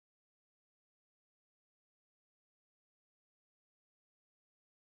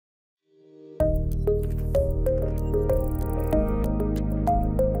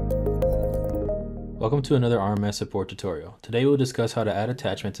Welcome to another RMS support tutorial. Today we'll discuss how to add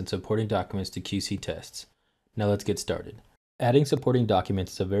attachments and supporting documents to QC tests. Now let's get started. Adding supporting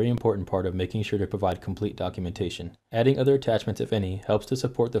documents is a very important part of making sure to provide complete documentation. Adding other attachments, if any, helps to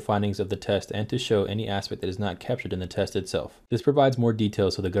support the findings of the test and to show any aspect that is not captured in the test itself. This provides more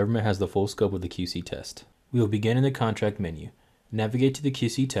detail so the government has the full scope of the QC test. We will begin in the contract menu. Navigate to the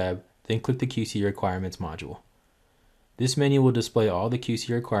QC tab, then click the QC requirements module. This menu will display all the QC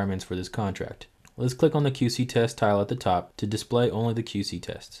requirements for this contract. Let's click on the QC test tile at the top to display only the QC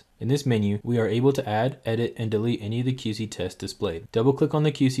tests. In this menu, we are able to add, edit, and delete any of the QC tests displayed. Double-click on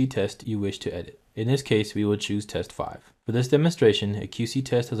the QC test you wish to edit. In this case, we will choose test 5. For this demonstration, a QC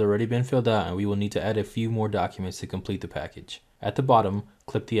test has already been filled out and we will need to add a few more documents to complete the package. At the bottom,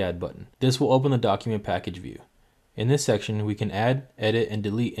 click the Add button. This will open the document package view. In this section, we can add, edit, and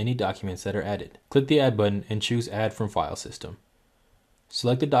delete any documents that are added. Click the Add button and choose Add from File System.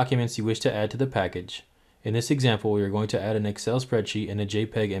 Select the documents you wish to add to the package. In this example, we are going to add an Excel spreadsheet and a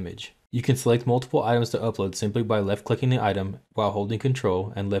JPEG image. You can select multiple items to upload simply by left-clicking the item while holding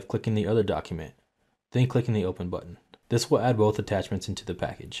Control and left-clicking the other document, then clicking the Open button. This will add both attachments into the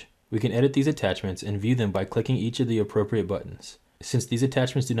package. We can edit these attachments and view them by clicking each of the appropriate buttons. Since these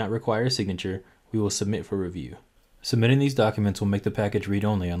attachments do not require a signature, we will submit for review. Submitting these documents will make the package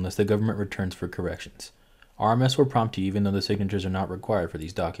read-only unless the government returns for corrections. RMS will prompt you even though the signatures are not required for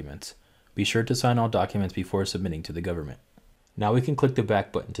these documents. Be sure to sign all documents before submitting to the government. Now we can click the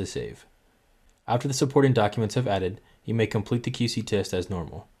Back button to save. After the supporting documents have added, you may complete the QC test as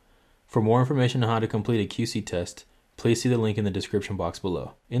normal. For more information on how to complete a QC test, please see the link in the description box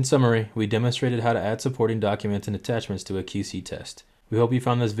below. In summary, we demonstrated how to add supporting documents and attachments to a QC test. We hope you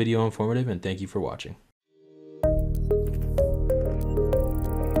found this video informative and thank you for watching.